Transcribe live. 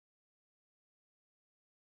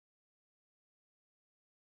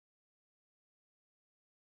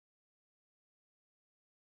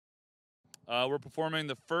We're performing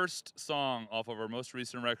the first song off of our most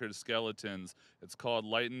recent record, Skeletons. It's called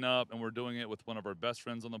Lighten Up, and we're doing it with one of our best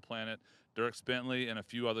friends on the planet, Dirk Bentley, and a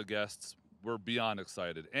few other guests. We're beyond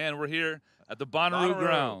excited. And we're here at the Bonnaroo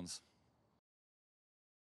grounds.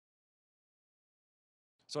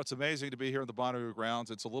 So it's amazing to be here in the Bonnaroo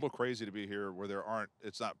grounds. It's a little crazy to be here where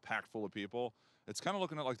it's not packed full of people. It's kind of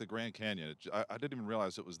looking at like the Grand Canyon. I didn't even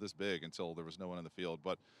realize it was this big until there was no one in the field.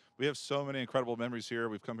 But we have so many incredible memories here.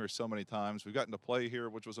 We've come here so many times. We've gotten to play here,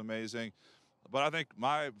 which was amazing. But I think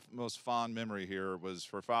my most fond memory here was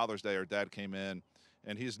for Father's Day. Our dad came in,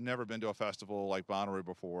 and he's never been to a festival like Bonnaroo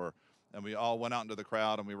before. And we all went out into the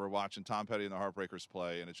crowd, and we were watching Tom Petty and the Heartbreakers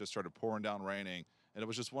play, and it just started pouring down raining. And it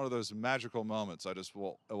was just one of those magical moments. It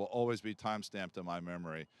will always be time-stamped in my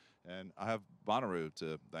memory. And I have Bonnaroo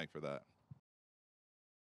to thank for that.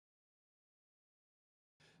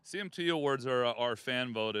 CMT awards are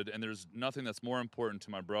fan voted, and there's nothing that's more important to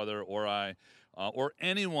my brother or I or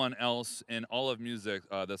anyone else in all of music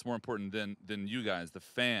that's more important than you guys, the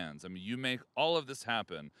fans. I mean, you make all of this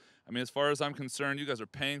happen. I mean, as far as I'm concerned, you guys are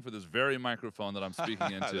paying for this very microphone that I'm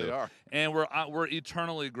speaking into. They are. And we're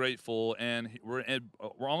eternally grateful, and we're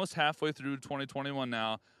almost halfway through 2021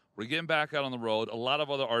 now. We're getting back out on the road. A lot of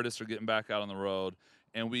other artists are getting back out on the road,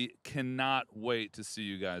 and we cannot wait to see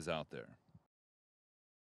you guys out there.